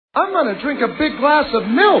I'm going to drink a big glass of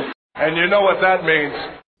milk. And you know what that means.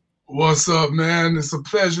 What's up, man? It's a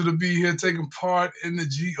pleasure to be here taking part in the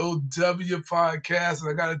GOW podcast. And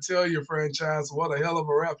I got to tell you, franchise, what a hell of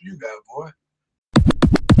a rap you got, boy.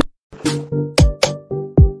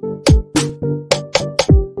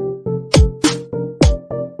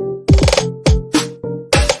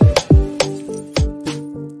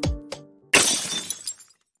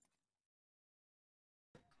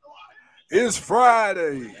 It's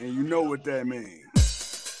Friday, and you know what that means.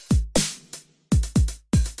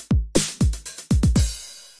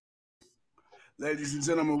 Ladies and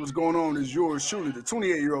gentlemen, what's going on is yours truly, the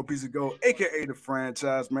 28-year-old piece of gold, a.k.a. the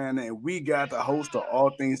franchise man, and we got the host of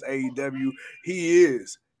all things AEW. He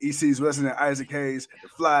is EC's resident Isaac Hayes, the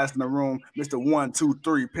flies in the room, Mr.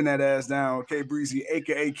 123, pin that ass down, K Breezy,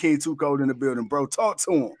 a.k.a. King Two Code in the building, bro. Talk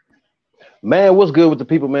to him. Man, what's good with the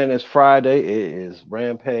people, man? It's Friday. It is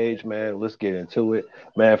Rampage, man. Let's get into it.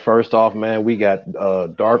 Man, first off, man, we got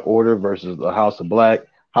Dark Order versus the House of Black.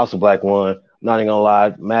 House of Black won. Not even gonna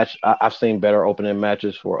lie, match. I've seen better opening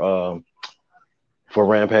matches for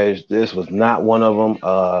Rampage. This was not one of them.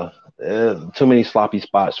 Too many sloppy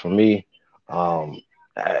spots for me. Really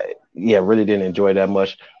didn't enjoy that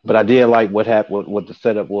much. But I did like what happened. What the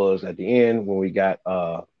setup was at the end when we got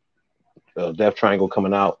Death Triangle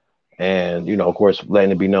coming out. And, you know, of course, letting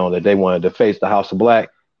it be known that they wanted to face the House of Black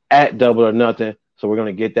at Double or Nothing. So we're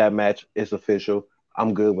going to get that match. It's official.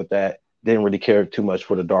 I'm good with that. Didn't really care too much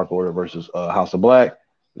for the Dark Order versus House of Black.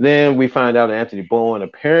 Then we find out Anthony Bowen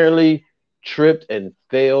apparently tripped and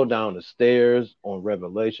fell down the stairs on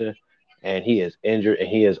Revelation. And he is injured and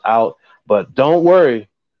he is out. But don't worry.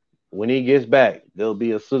 When he gets back, there'll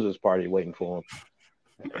be a scissors party waiting for him.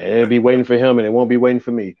 And it'll be waiting for him and it won't be waiting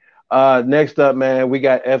for me. Next up, man, we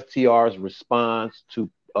got FTR's response to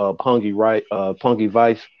Punky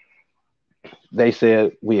Vice. They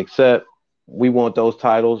said, we accept. We want those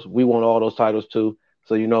titles. We want all those titles too.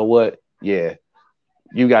 So you know what? Yeah,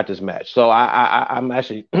 you got this match. So I'm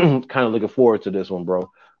actually kind of looking forward to this one, bro.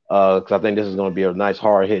 Because I think this is going to be a nice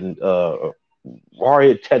hard-hitting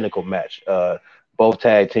technical match. Both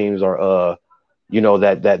tag teams are,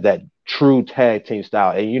 that true tag team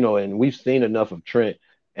style. And we've seen enough of Trent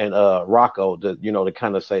and Rocco to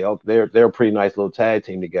kind of say, oh, they're a pretty nice little tag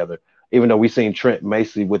team together, even though we've seen Trent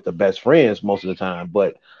Macy with the best friends most of the time.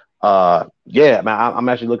 But man, I'm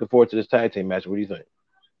actually looking forward to this tag team match. What do you think?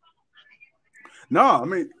 No, I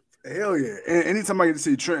mean, hell yeah. Anytime I get to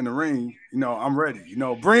see Trent in the ring, I'm ready.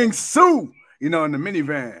 Bring Sue, in the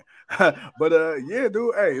minivan. But yeah,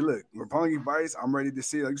 dude, hey, look, Roppongi Vice, I'm ready to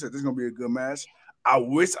see it. Like you said, this is gonna be a good match. I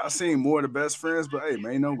wish I seen more of the best friends, but hey,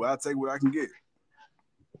 man, I'll take what I can get.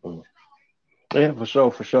 Yeah, for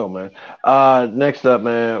sure, man. Next up,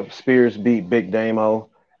 man, Spears beat Big Damo.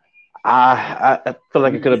 I feel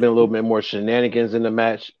like it could have been a little bit more shenanigans in the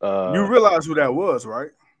match. You realize who that was, right?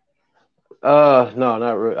 No,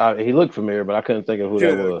 not really. He looked familiar, but I couldn't think of who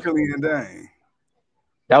that was. Killian Dane.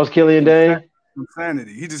 That was Killian Dane?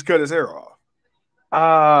 Insanity. He just cut his hair off.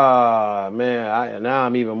 Man, now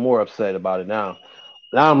I'm even more upset about it now.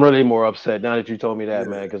 Now I'm really more upset now that you told me that,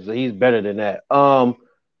 man, because he's better than that.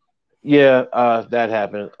 That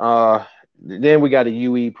happened. Then we got a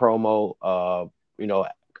UE promo.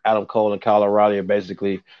 Adam Cole and Kyle O'Reilly are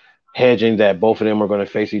basically hedging that both of them are going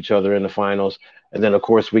to face each other in the finals. And then, of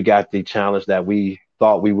course, we got the challenge that we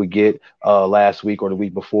thought we would get last week or the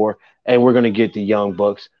week before. And we're going to get the Young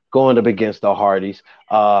Bucks going up against the Hardys.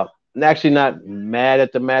 Actually not mad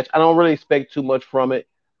at the match. I don't really expect too much from it.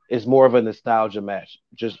 It's more of a nostalgia match.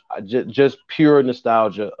 Just pure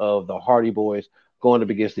nostalgia of the Hardy Boys going up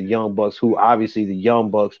against the Young Bucks, who obviously the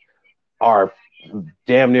Young Bucks are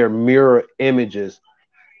damn near mirror images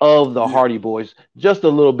of the Hardy Boys. Just a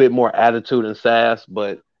little bit more attitude and sass,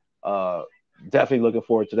 but definitely looking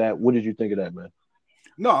forward to that. What did you think of that, man?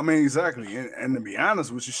 No, I mean, exactly. And to be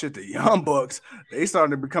honest with you, the Young Bucks, they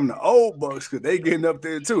starting to become the old Bucks because they getting up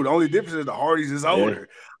there too. The only difference is the Hardys is older.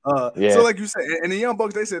 So like you said, and the Young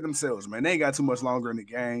Bucks, they said themselves, man, they ain't got too much longer in the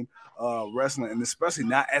game wrestling, and especially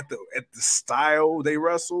not at the style they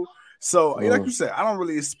wrestle. So like you said, I don't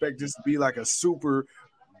really expect this to be like a super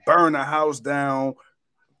burn a house down,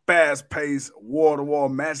 fast-paced, wall-to-wall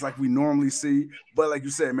match like we normally see. But like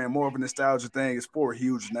you said, man, more of a nostalgia thing. It's 4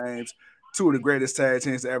 huge names. 2 of the greatest tag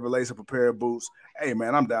teams to ever lace up a pair of boots. Hey,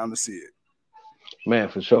 man, I'm down to see it. Man,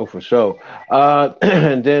 for sure.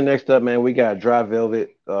 And then next up, man, we got Dry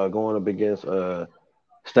Velvet going up against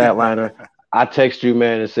Statlander. I text you,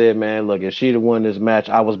 man, and said, man, look, if she'd have won this match,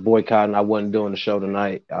 I was boycotting. I wasn't doing the show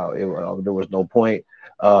tonight. There was no point.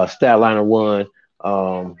 Statlander won.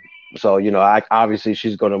 So, I obviously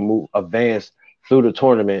she's going to advance through the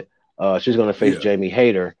tournament. She's going to face Jamie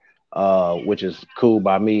Hayter, which is cool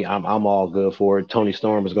by me. I'm all good for it. Toni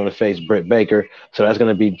Storm is going to face Britt Baker, so that's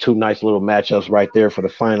going to be two nice little matchups right there for the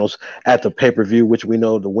finals at the pay-per-view, which we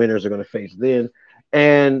know the winners are going to face then.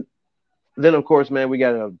 And then, of course, man, we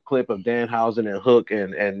got a clip of Danhausen and Hook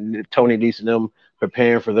and Tony Nese and them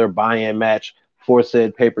preparing for their buy-in match for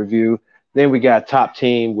said pay-per-view. Then we got Top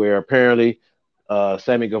Team, where apparently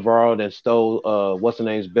Sammy Guevara then stole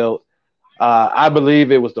what's-the-name's belt. I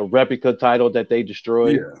believe it was the replica title that they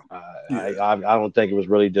destroyed. I don't think it was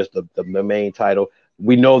really just the main title.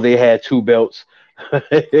 We know they had two belts.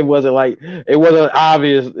 It wasn't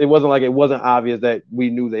obvious. It wasn't obvious that we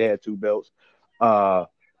knew they had two belts.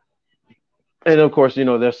 And of course, you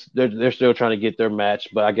know, they're still trying to get their match,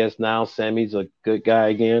 but I guess now Sammy's a good guy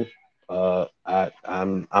again.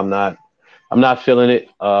 I'm not feeling it.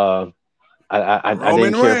 I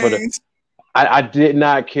didn't care for the. I did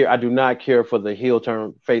not care. I do not care for the heel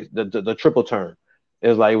turn face, the triple turn.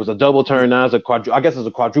 It was a double turn. Now it's I guess it's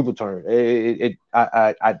a quadruple turn.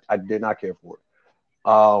 I did not care for it.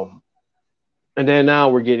 And then now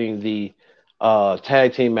we're getting the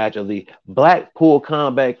tag team match of the Blackpool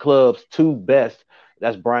Combat Club's two best.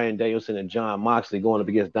 That's Bryan Danielson and Jon Moxley going up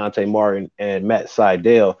against Dante Martin and Matt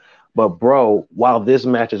Sydal. But bro, while this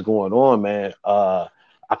match is going on, man, I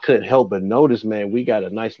couldn't help but notice, man, we got a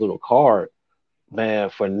nice little card, man,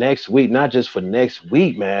 for next week. Not just for next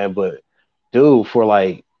week, man, but dude, for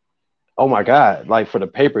like, oh my God, like for the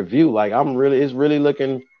pay-per-view, like it's really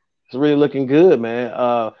looking good,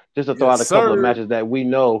 man. Just to throw out a couple of matches that we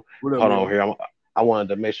know. Hold on here. I wanted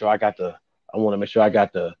to make sure I got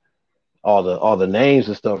all the names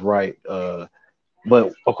and stuff right.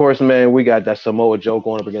 But of course, man, we got that Samoa Joe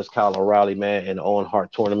going up against Kyle O'Reilly, man, in the Owen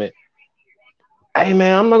Hart tournament. Hey,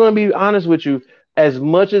 man, I'm not gonna be honest with you. As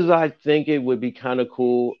much as I think it would be kind of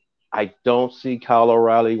cool, I don't see Kyle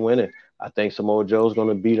O'Reilly winning. I think Samoa Joe's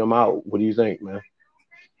gonna beat him out. What do you think, man?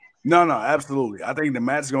 No, absolutely. I think the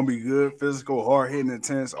match is going to be good, physical, hard-hitting,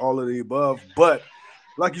 intense, all of the above. But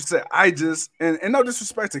like you said, and no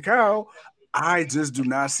disrespect to Kyle, I just do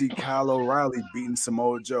not see Kyle O'Reilly beating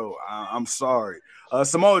Samoa Joe. I'm sorry.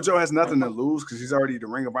 Samoa Joe has nothing to lose because he's already the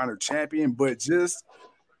Ring of Honor champion. But just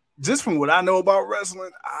from what I know about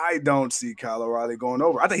wrestling, I don't see Kyle O'Reilly going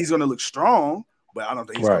over. I think he's going to look strong, but I don't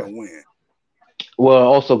think he's going to win. Well,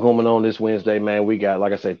 also going on this Wednesday, man, we got,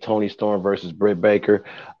 like I said, Toni Storm versus Britt Baker.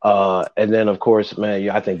 And then, of course, man,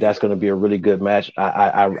 I think that's going to be a really good match.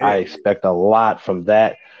 I expect a lot from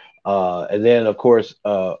that. And then, of course,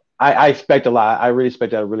 I expect a lot. I really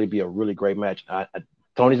expect that to really be a really great match.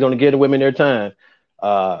 Tony's going to give the women their time.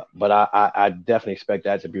 But I definitely expect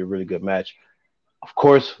that to be a really good match. Of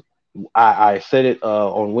course, I said it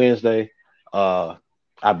on Wednesday. I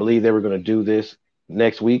believe they were going to do this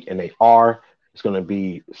next week, and they are. It's going to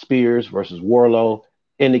be Spears versus Wardlow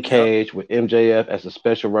in the cage with MJF as a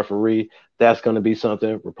special referee. That's going to be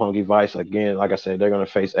something. Roppongi Vice, again, like I said, they're going to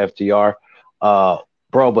face FTR.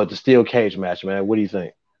 Bro, but the steel cage match, man, what do you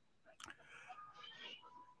think?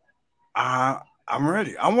 I'm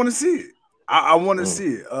ready. I want to see it. I want to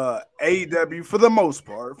see it. AEW, for the most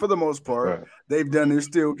part, they've done their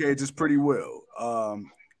steel cages pretty well.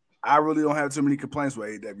 I really don't have too many complaints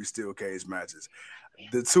with AEW steel cage matches.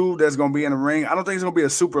 The two that's going to be in the ring, I don't think it's going to be a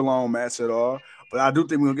super long match at all, but I do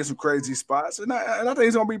think we're going to get some crazy spots, and I think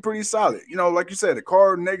it's going to be pretty solid. You know, like you said, the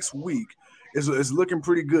card next week is looking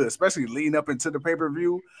pretty good, especially leading up into the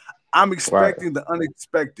pay-per-view. I'm expecting the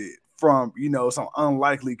unexpected from, you know, some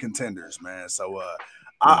unlikely contenders, man. So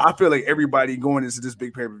I feel like everybody going into this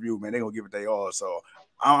big pay-per-view, man, they're going to give it their all. So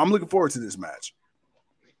I'm looking forward to this match.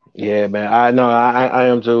 Yeah, man. I know I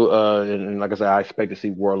am too. And like I said, I expect to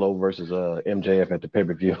see Wardlow versus MJF at the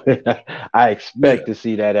pay-per-view. I expect to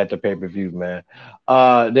see that at the pay-per-view, man.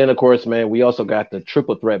 Then of course, man, we also got the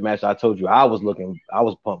triple threat match. I told you I was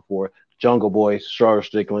pumped for. Jungle Boy, Charlotte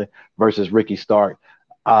Strickland versus Ricky Stark.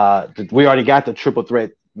 We already got the triple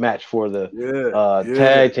threat match for the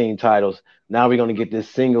tag team titles. Now we're gonna get this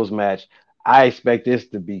singles match. I expect this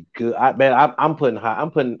to be good. I'm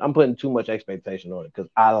putting too much expectation on it because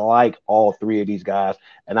I like all three of these guys,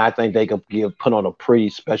 and I think they could put on a pretty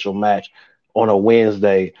special match on a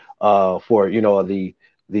Wednesday for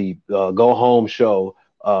the go home show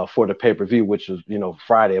for the pay-per-view, which is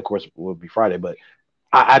Friday. Of course, it will be Friday, but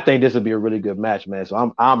I think this would be a really good match, man.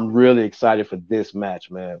 So I'm really excited for this match,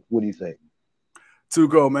 man. What do you think?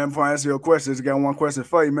 Tuco, man, before I answer your questions, I got one question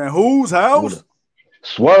for you, man. Whose house?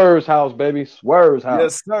 Swerve's house, baby. Swerve's house.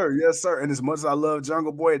 Yes, sir. Yes, sir. And as much as I love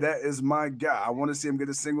Jungle Boy, that is my guy. I want to see him get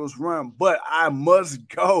a singles run, but I must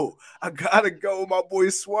go. I gotta go. My boy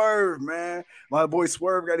Swerve, man. My boy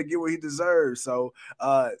Swerve got to get what he deserves. So,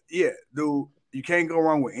 yeah, dude, you can't go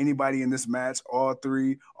wrong with anybody in this match. All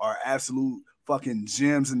three are absolute fucking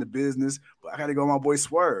gems in the business. But I gotta go, my boy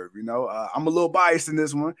Swerve. You know, I'm a little biased in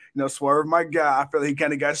this one. You know, Swerve, my guy. I feel like he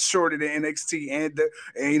kind of got shorted in NXT and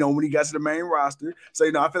you know when he got to the main roster. So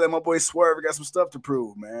you know, I feel like my boy Swerve got some stuff to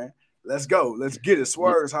prove, man. Let's go. Let's get it.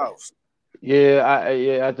 Swerve's house. Yeah,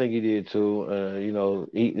 I think he did too. You know,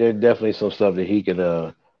 there's definitely some stuff that he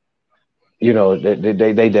could you know, they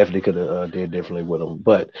definitely could have did differently with him.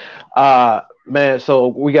 But man, so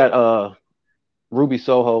we got Ruby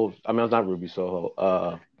Soho. I mean, it's not Ruby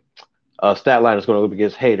Soho. Statline is going to go up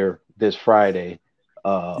against Hater this Friday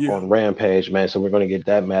on Rampage, man. So we're going to get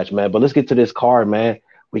that match, man. But let's get to this card, man.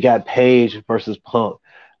 We got Paige versus Punk.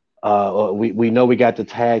 We know we got the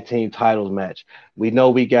tag team titles match. We know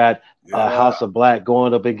we got House of Black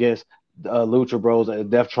going up against Lucha Bros and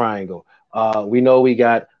Death Triangle. We know we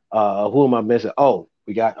got who am I missing? Oh,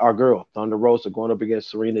 we got our girl Thunder Rosa going up against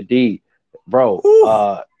Serena Deeb, bro.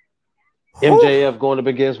 MJF going up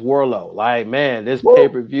against Warlow. Like, man, this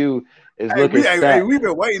pay-per-view is looking stacked. We've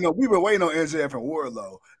been waiting on MJF and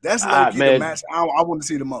Warlow. That's low-key the match I want to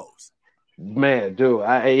see the most. Man, dude,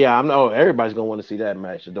 I know everybody's gonna want to see that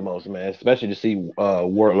match the most, man. Especially to see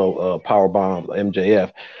Warlow powerbomb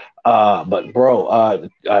MJF. But bro,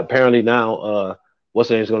 apparently now what's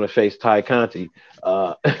his name's gonna face Ty Conti.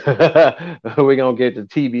 We're gonna get the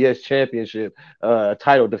TBS championship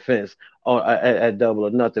title defense at Double or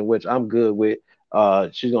Nothing, which I'm good with.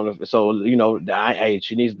 She's gonna, so you know,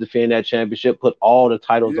 she needs to defend that championship, put all the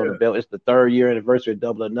titles on the belt. It's the 3rd year anniversary of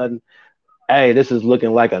Double or Nothing. Hey, this is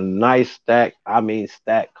looking like a nice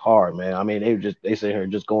stacked card, man. I mean, they sit here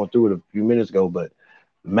just going through it a few minutes ago, but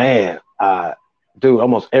man, dude,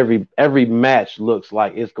 almost every match looks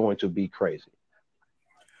like it's going to be crazy.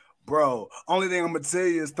 Bro, only thing I'm gonna tell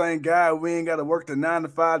you is thank God we ain't gotta work the 9 to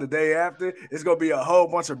 5 the day after. It's gonna be a whole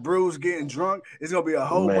bunch of brews getting drunk. It's gonna be a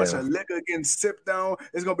whole bunch of liquor getting sipped on.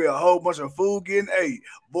 It's gonna be a whole bunch of food getting ate.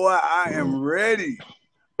 Boy, I am ready.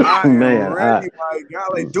 I am ready, my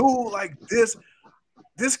God. Like, dude, like this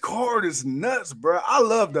card is nuts, bro. I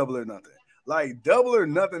love Double or Nothing. Like, Double or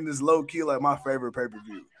Nothing is low key like my favorite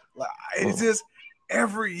pay-per-view. Like, it's just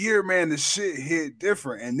every year, man, the shit hit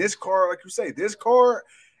different. And this card, like you say, this card,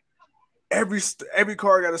 every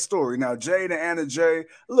card got a story. Now, Jade and Anna Jay,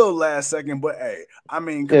 a little last second, but hey, I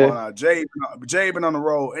mean, come on now. Jade been on the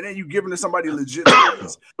road, and then you giving to somebody legit.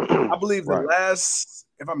 I believe the last,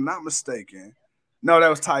 if I'm not mistaken, no, that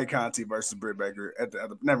was Ty Conti versus Britt Baker at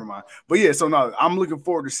the never mind. But yeah, so no, I'm looking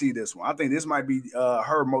forward to see this one. I think this might be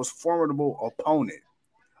her most formidable opponent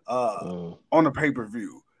on the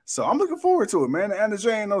pay-per-view. So I'm looking forward to it, man. Anna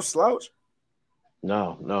Jay ain't no slouch.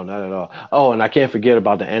 No, not at all. Oh, and I can't forget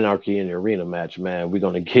about the Anarchy in the Arena match, man. We're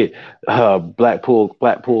gonna get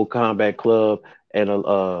Blackpool Combat Club and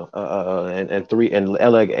LAX.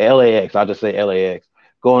 I'll just say LAX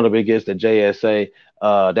going up against the JSA.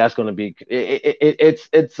 That's gonna be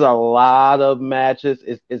it's a lot of matches.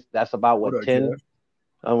 That's about what 10.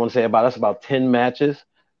 I want to say that's about 10 matches.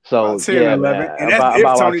 So 10, yeah, 11. Man, and that's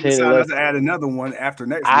if Tony decides to add another one after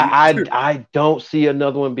next week. I don't see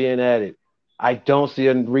another one being added. I don't see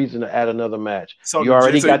a reason to add another match. So you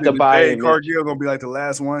already got the buy-in. Cargill gonna be like the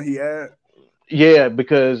last one he had. Yeah,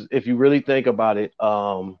 because if you really think about it,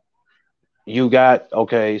 you got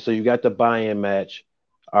the buy-in match,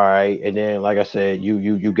 all right, and then like I said,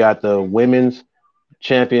 you got the women's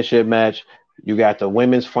championship match, you got the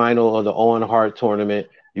women's final of the Owen Hart tournament.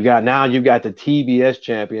 You got the TBS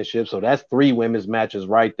championship, so that's 3 women's matches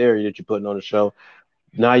right there that you're putting on the show.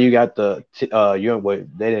 Now you got they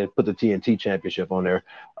didn't put the TNT championship on there,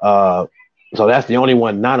 so that's the only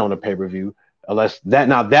one not on the pay-per-view. Unless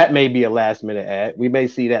that may be a last-minute ad, we may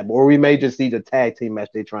see that, or we may just see the tag team match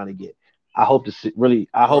they're trying to get. I hope it's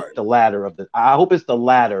the latter of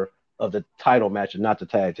the title match and not the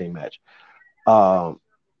tag team match.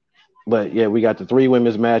 But yeah, we got the 3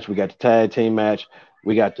 women's match, we got the tag team match,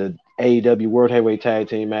 we got the AEW World Heavyweight Tag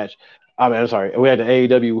Team match. I'm sorry, we had the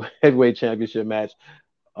AEW Heavyweight Championship match.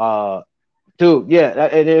 Dude, yeah,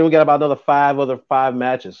 and then we got about another 5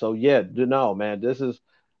 matches. So yeah, no, man,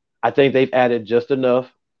 I think they've added just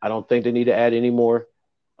enough. I don't think they need to add any more.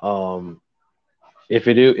 If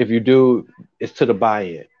you do, it's to the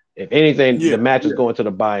buy-in. If anything, the match is going to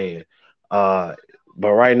the buy-in. But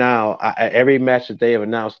right now, every match that they have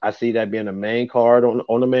announced, I see that being the main card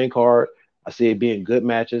on the main card. I see it being good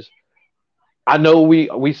matches. I know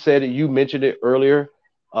we said it. You mentioned it earlier.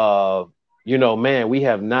 Man, we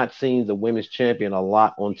have not seen the women's champion a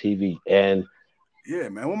lot on TV, and Yeah,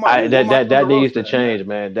 man. What I my that Thunder needs Rosa to at, man? change,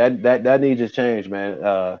 man. That needs to change, man.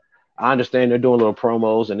 I understand they're doing little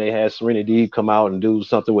promos, and they had Serena Deeb come out and do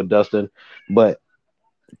something with Dustin, but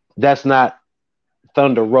that's not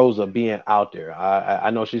Thunder Rosa being out there. I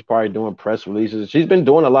know she's probably doing press releases. She's been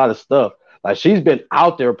doing a lot of stuff. Like she's been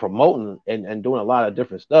out there promoting and doing a lot of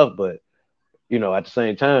different stuff, but at the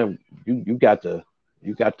same time, you got to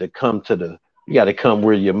come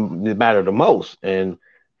where you matter the most, and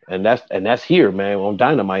that's here, man, on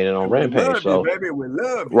Dynamite and on And we Rampage. love you, So baby. We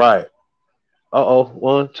love you. right.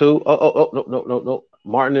 One, two. No.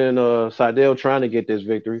 Martin and Seidel trying to get this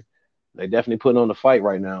victory. They definitely putting on the fight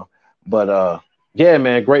right now. But yeah,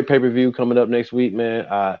 man, great pay-per-view coming up next week,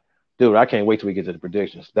 man. Dude, I can't wait till we get to the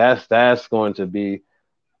predictions. That's going to be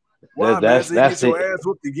Why, man? So you that's get your the ass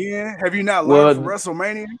whooped again? Have you not learned from well,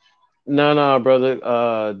 WrestleMania? no,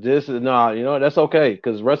 brother. This is no, that's okay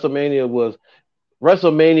because WrestleMania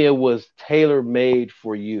was tailor made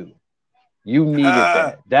for you. You needed Ha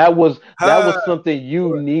that. That was ha. something you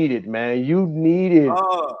What? needed, man. You needed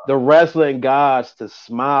Uh, the wrestling gods to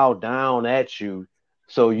smile down at you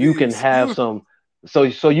so you the can have excuse.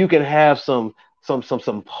 so you can have some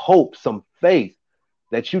hope, some faith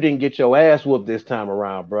that you didn't get your ass whooped this time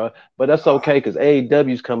around, bro. But that's okay because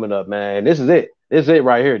AEW's coming up, man. This is it. This is it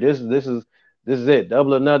right here. This is it.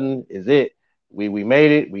 Double or nothing is it. We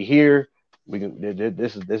made it. We here.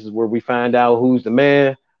 This is where we find out who's the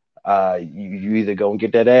man. You either gonna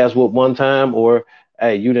get that ass whooped one time or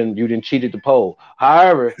hey, you didn't cheated the poll.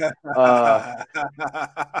 However, uh,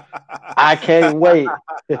 I can't wait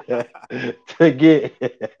to get.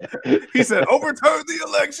 He said, overturn the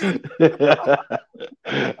election.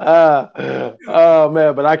 Oh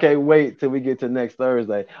man, but I can't wait till we get to next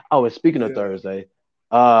Thursday. Oh, and speaking of Yeah. Thursday,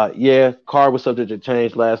 yeah, card was subject to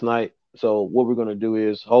change last night. So what we're gonna do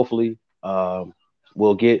is hopefully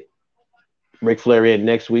we'll get Ric Flair in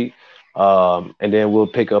next week. And then we'll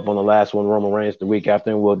pick up on the last one, Roman Reigns, the week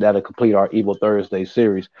after, and that'll complete our Evil Thursday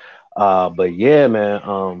series. But yeah,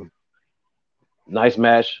 man, nice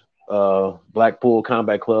match. Blackpool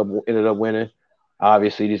Combat Club ended up winning.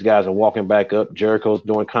 Obviously, these guys are walking back up. Jericho's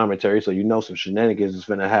doing commentary, so some shenanigans is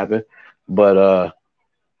going to happen. But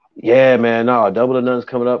yeah, man, no, Double or None's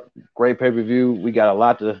coming up. Great pay-per-view. We got a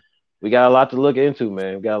lot to look into,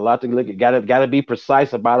 man. We got a lot to look at. Got to be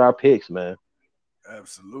precise about our picks, man.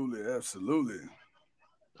 Absolutely.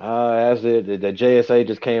 As the JSA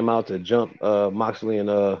just came out to jump Moxley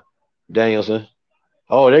and Danielson.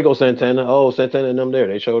 Oh, there goes Santana. Oh, Santana and them there.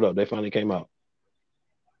 They showed up. They finally came out.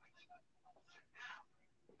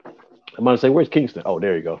 I'm about to say, where's Kingston? Oh,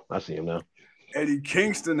 there you go. I see him now. Eddie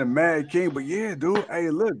Kingston and Mad King. But yeah, dude. Hey,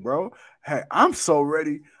 look, bro. Hey, I'm so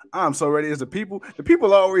ready. As the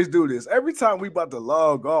people always do this. Every time we about to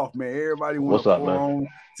log off, man, everybody want to pour on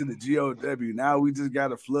to the GOW. Now we just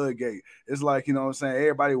got a floodgate. It's like, you know what I'm saying?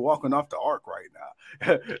 Everybody walking off the ark right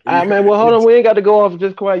now. Man, well, hold on. We ain't got to go off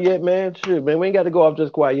just quite yet, man. Shit, man. We ain't got to go off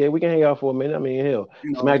just quite yet. We can hang out for a minute. I mean, hell,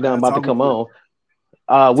 SmackDown about to come on.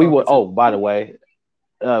 We would. Oh, by the way,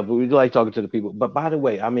 we like talking to the people. But by the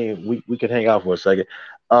way, I mean, we could hang out for a second.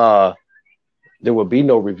 There will be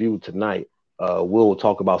no review tonight. We'll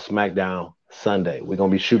talk about SmackDown Sunday. We're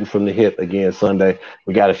gonna be shooting from the hip again Sunday.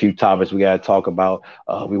 We got a few topics we got to talk about.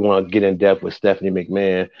 We want to get in depth with Stephanie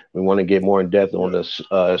McMahon. We want to get more in depth on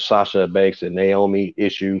the Sasha Banks and Naomi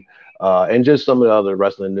issue, and just some of the other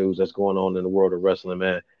wrestling news that's going on in the world of wrestling,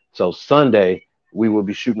 man. So Sunday we will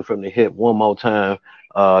be shooting from the hip one more time.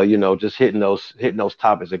 Just hitting those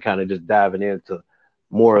topics and kind of just diving into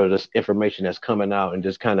more of this information that's coming out and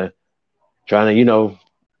just kind of trying to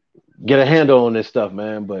get a handle on this stuff,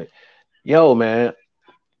 man. But yo, man,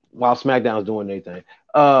 while SmackDown's doing their thing,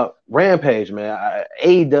 Rampage, man,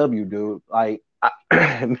 AEW, dude, like,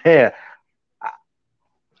 man,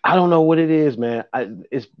 I don't know what it is, man.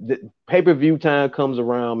 It's the pay-per-view time comes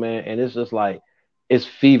around, man, and it's just like it's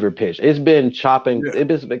fever pitch. It's been chopping. Yeah.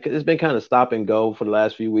 It's been kind of stop and go for the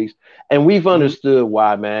last few weeks, and we've understood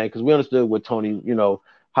why, man, because we understood what Tony,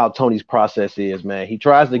 how Tony's process is, man. He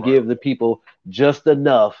tries to give the people just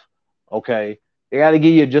enough. Okay, they got to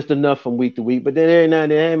give you just enough from week to week, but then every now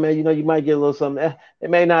and then, man, you might get a little something. It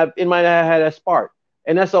might not have that spark,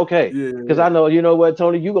 and that's okay. Because I know, you know what,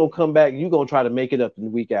 Tony, you gonna come back, you gonna try to make it up in the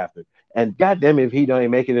week after, and goddamn if he don't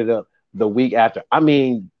ain't making it up the week after. I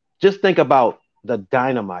mean, just think about the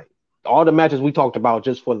Dynamite, all the matches we talked about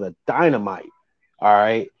just for the Dynamite, all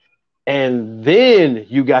right, and then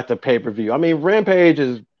you got the pay-per-view. I mean, Rampage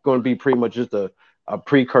is going to be pretty much just a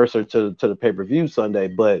precursor to the pay-per-view Sunday,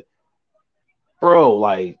 but bro,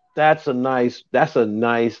 like that's a nice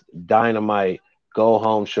dynamite go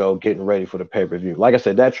home show getting ready for the pay-per-view. Like I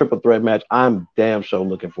said, that triple threat match, I'm damn sure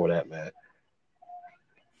looking for that, man.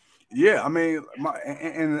 Yeah, I mean,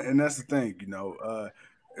 and that's the thing, you know.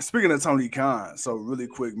 Speaking of Tony Khan, so really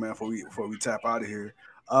quick, man, before we tap out of here,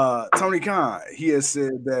 Tony Khan, he has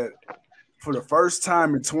said that for the first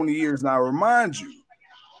time in 20 years. Now, I remind you,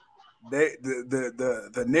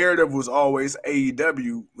 the narrative was always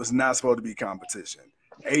AEW was not supposed to be competition.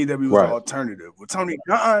 AEW was the Right. alternative. With Tony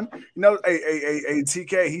Khan, you know, a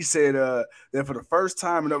TK, he said that for the first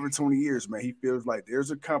time in over 20 years, man, he feels like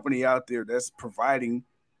there's a company out there that's providing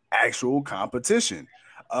actual competition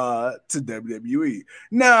to WWE.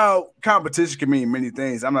 Now, competition can mean many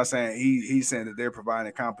things. I'm not saying he's saying that they're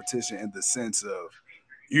providing competition in the sense of,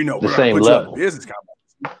 you know, The we're going to same put you out of level. business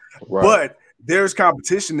competition. Right. But there's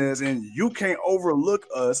competition as and you can't overlook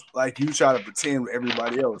us like you try to pretend with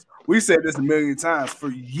everybody else. We said this a million times. For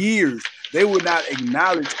years, they would not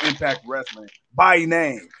acknowledge Impact Wrestling by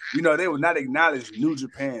name. You know, they would not acknowledge New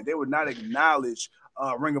Japan. They would not acknowledge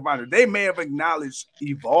Ring of Honor. They may have acknowledged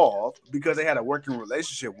Evolve because they had a working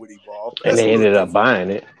relationship with Evolve. And That's a they little ended up different. buying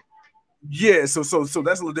it. Yeah, so that's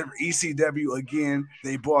a little different. ECW again,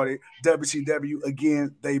 they bought it. WCW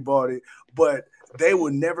again, they bought it. But they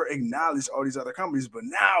will never acknowledge all these other companies. But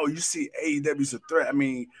now you see AEW's a threat. I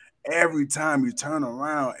mean, every time you turn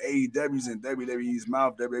around, AEW's in WWE's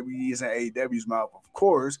mouth, WWE's in AEW's mouth, of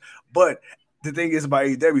course. But the thing is about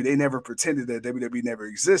AEW, they never pretended that WWE never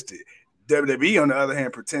existed. WWE, on the other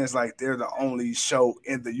hand, pretends like they're the only show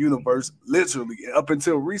in the universe, literally, up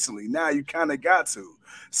until recently. Now you kind of got to.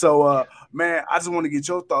 So, man, I just want to get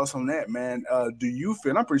your thoughts on that, man. Do you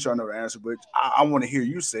feel, I'm pretty sure I know the answer, but I want to hear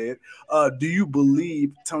you say it. Do you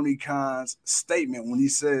believe Tony Khan's statement when he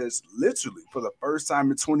says, literally, for the first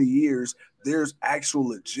time in 20 years, there's actual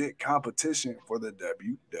legit competition for the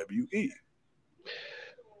WWE?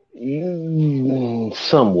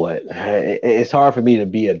 Somewhat. It's hard for me to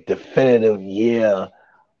be a definitive yeah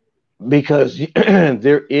because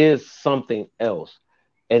there is something else,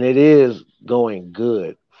 and it is going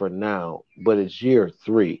good for now. But it's year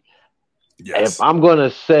three. If Yes. I'm gonna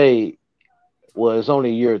say, well, it's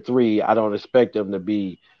only year three, I don't expect them to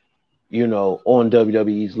be, on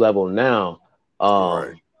WWE's level now.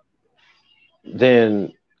 Right.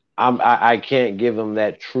 Then I can't give them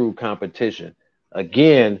that true competition.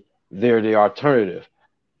 Again, they're the alternative.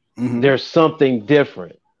 Mm-hmm. There's something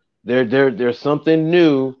different. There's something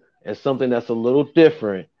new and something that's a little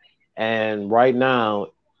different. And right now,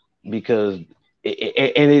 because and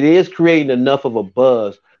it is creating enough of a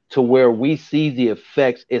buzz to where we see the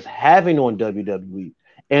effects it's having on WWE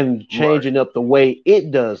and Right. changing up the way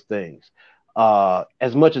it does things.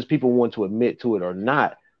 As much as people want to admit to it or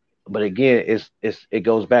not, but again, it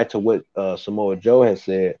goes back to what Samoa Joe has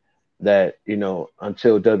said that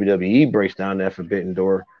until WWE breaks down that forbidden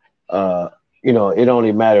door, uh, it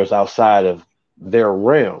only matters outside of their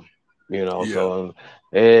realm. Yeah. So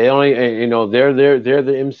it only they're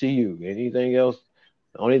the MCU. Anything else,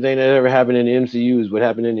 the only thing that ever happened in the MCU is what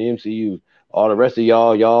happened in the MCU. All the rest of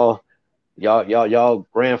y'all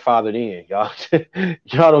grandfathered in.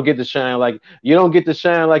 Y'all don't get to shine like you don't get to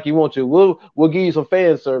shine like you want to. We'll give you some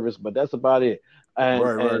fan service, but that's about it. And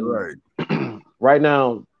Right. Right. and Right. right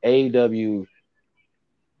now, AEW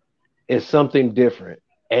is something different.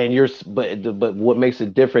 And but what makes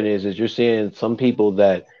it different is you're seeing some people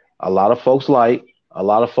that a lot of folks like, a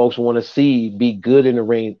lot of folks want to see be good in the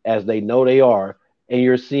ring as they know they are, and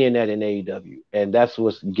you're seeing that in AEW, and that's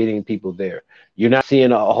what's getting people there. You're not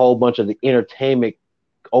seeing a whole bunch of the entertainment,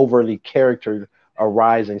 overly character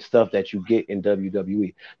arising stuff that you get in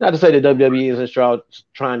WWE. Not to say that WWE isn't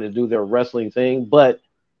trying to do their wrestling thing, but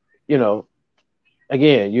you know,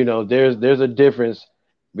 again, there's a difference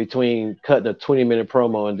between cutting a 20-minute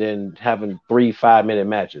promo and then having 3 5-minute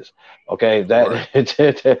matches. Okay, Right.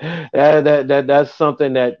 that's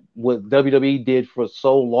something that what WWE did for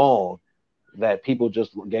so long that people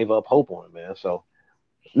just gave up hope on, man. So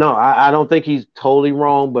no, I don't think he's totally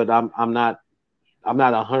wrong, but I'm not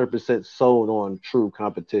 100% sold on true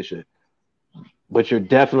competition. But you're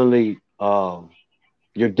definitely water.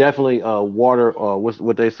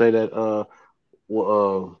 What they say that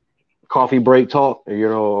coffee break talk,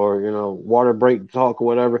 or water break talk or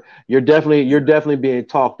whatever. You're definitely being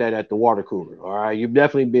talked at the water cooler. All right, you've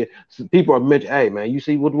definitely been. People are mentioning, hey man, you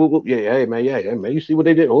see what yeah, hey man, you see what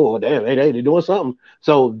they did? Oh damn, they doing something.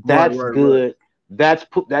 So Right. that's Right. Right. good.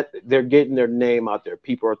 That they're getting their name out there.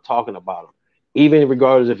 People are talking about them, even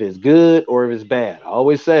regardless if it's good or if it's bad. I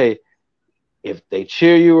always say, if they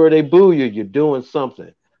cheer you or they boo you, you're doing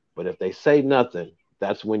something. But if they say nothing,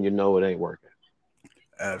 that's when you know it ain't working.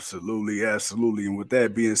 Absolutely, absolutely. And with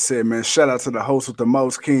that being said, man, shout out to the host with the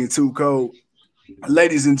most, King Two Code.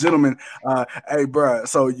 Ladies and gentlemen, hey, bro.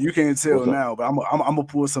 So you can't tell now, but I'm gonna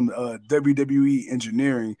pull some WWE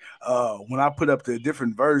engineering. When I put up the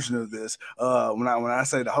different version of this, when I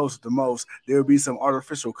say the host the most, there will be some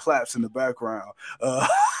artificial claps in the background.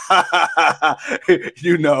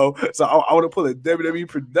 You know, so I want to pull a WWE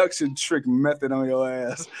production trick method on your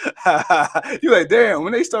ass. You like, damn,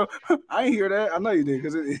 when they start, I ain't hear that. I know you did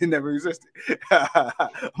because it never existed.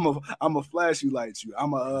 I'm a flash you light you.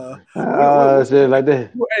 I'm a shit like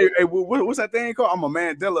that. Hey, what's that thing called? I'm a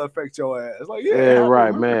Mandela effect your ass. Like, yeah,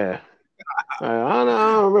 right, man. I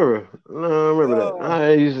don't remember. I don't remember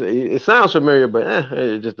that. It sounds familiar, but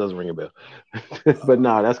it just doesn't ring a bell. But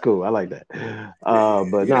no, that's cool. I like that.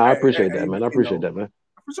 But no, I appreciate that, man. I appreciate that, man.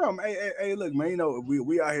 For sure, man. Hey, look, man. You know,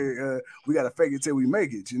 we out here. We gotta fake it till we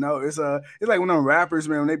make it. You know, it's like when them rappers,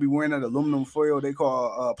 man, when they be wearing that aluminum foil they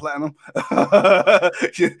call platinum.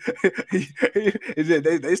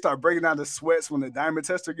 They start breaking down the sweats when the diamond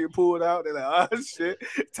tester get pulled out. They're like, oh shit,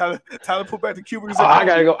 time to put back the cubicles. I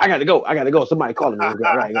gotta go. Somebody calling me.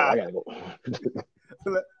 I gotta go.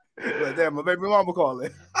 But damn, my baby mama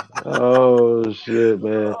calling. Oh shit,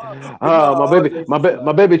 man!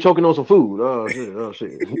 My baby choking on some food. Oh shit!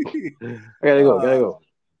 I gotta go.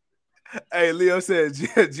 Hey, Leo said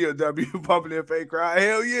GOW pumping in fake cry.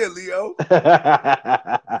 Hell yeah, Leo.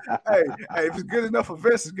 hey, if it's good enough for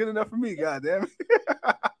Vince, it's good enough for me. Goddamn it.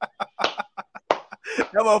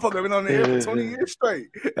 That motherfucker been on the air for 20 years straight.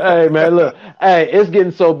 Hey, man, look. Hey, it's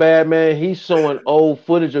getting so bad, man. He's showing old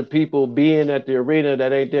footage of people being at the arena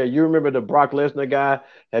that ain't there. You remember the Brock Lesnar guy?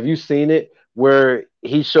 Have you seen it? Where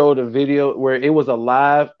he showed a video where it was a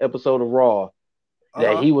live episode of Raw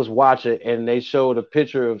that he was watching, and they showed a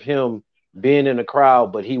picture of him being in the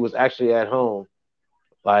crowd, but he was actually at home.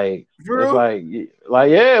 Like, it's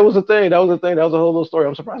like, yeah, it was a thing. That was a thing. That was a whole little story.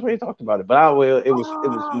 I'm surprised when he talked about it, but it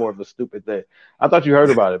was more of a stupid thing. I thought you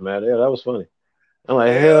heard about it, man. Yeah, that was funny. I'm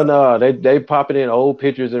like, hell no. They popping in old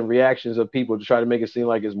pictures and reactions of people to try to make it seem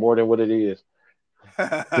like it's more than what it is.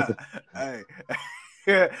 Hey,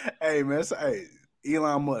 man. Hey,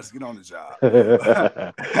 Elon Musk, get on the job.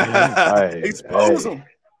 Expose him.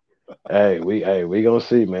 Hey, we gonna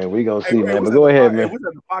see, man. We gonna see, man. But go ahead, man. What's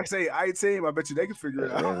that, the Fox 8 team? I bet you they can figure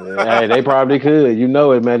it out. Hey, they probably could. You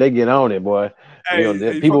know it, man. They get on it, boy.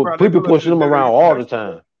 People push them around all the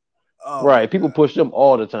time. Right. People push them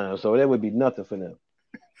all the time, so that would be nothing for them.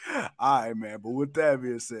 All right, man. But with that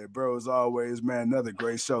being said, bro, as always, man, another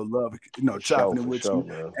great show. Love, chopping it with you.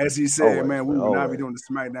 Man. As he said, man, we will not be doing the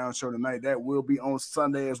SmackDown show tonight. That will be on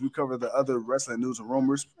Sunday as we cover the other wrestling news and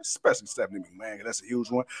rumors, especially Stephanie McMahon. That's a huge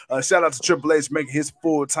one. Shout out to Triple H making his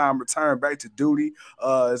full-time return back to duty.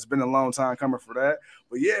 It's been a long time coming for that.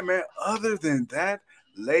 But yeah, man, other than that,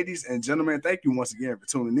 ladies and gentlemen, thank you once again for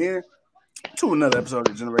tuning in to another episode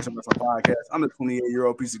of the Generation Wrestling Podcast. I'm the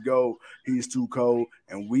 28-year-old piece of gold. He's too cold,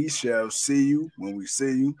 and we shall see you when we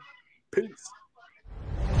see you. Peace.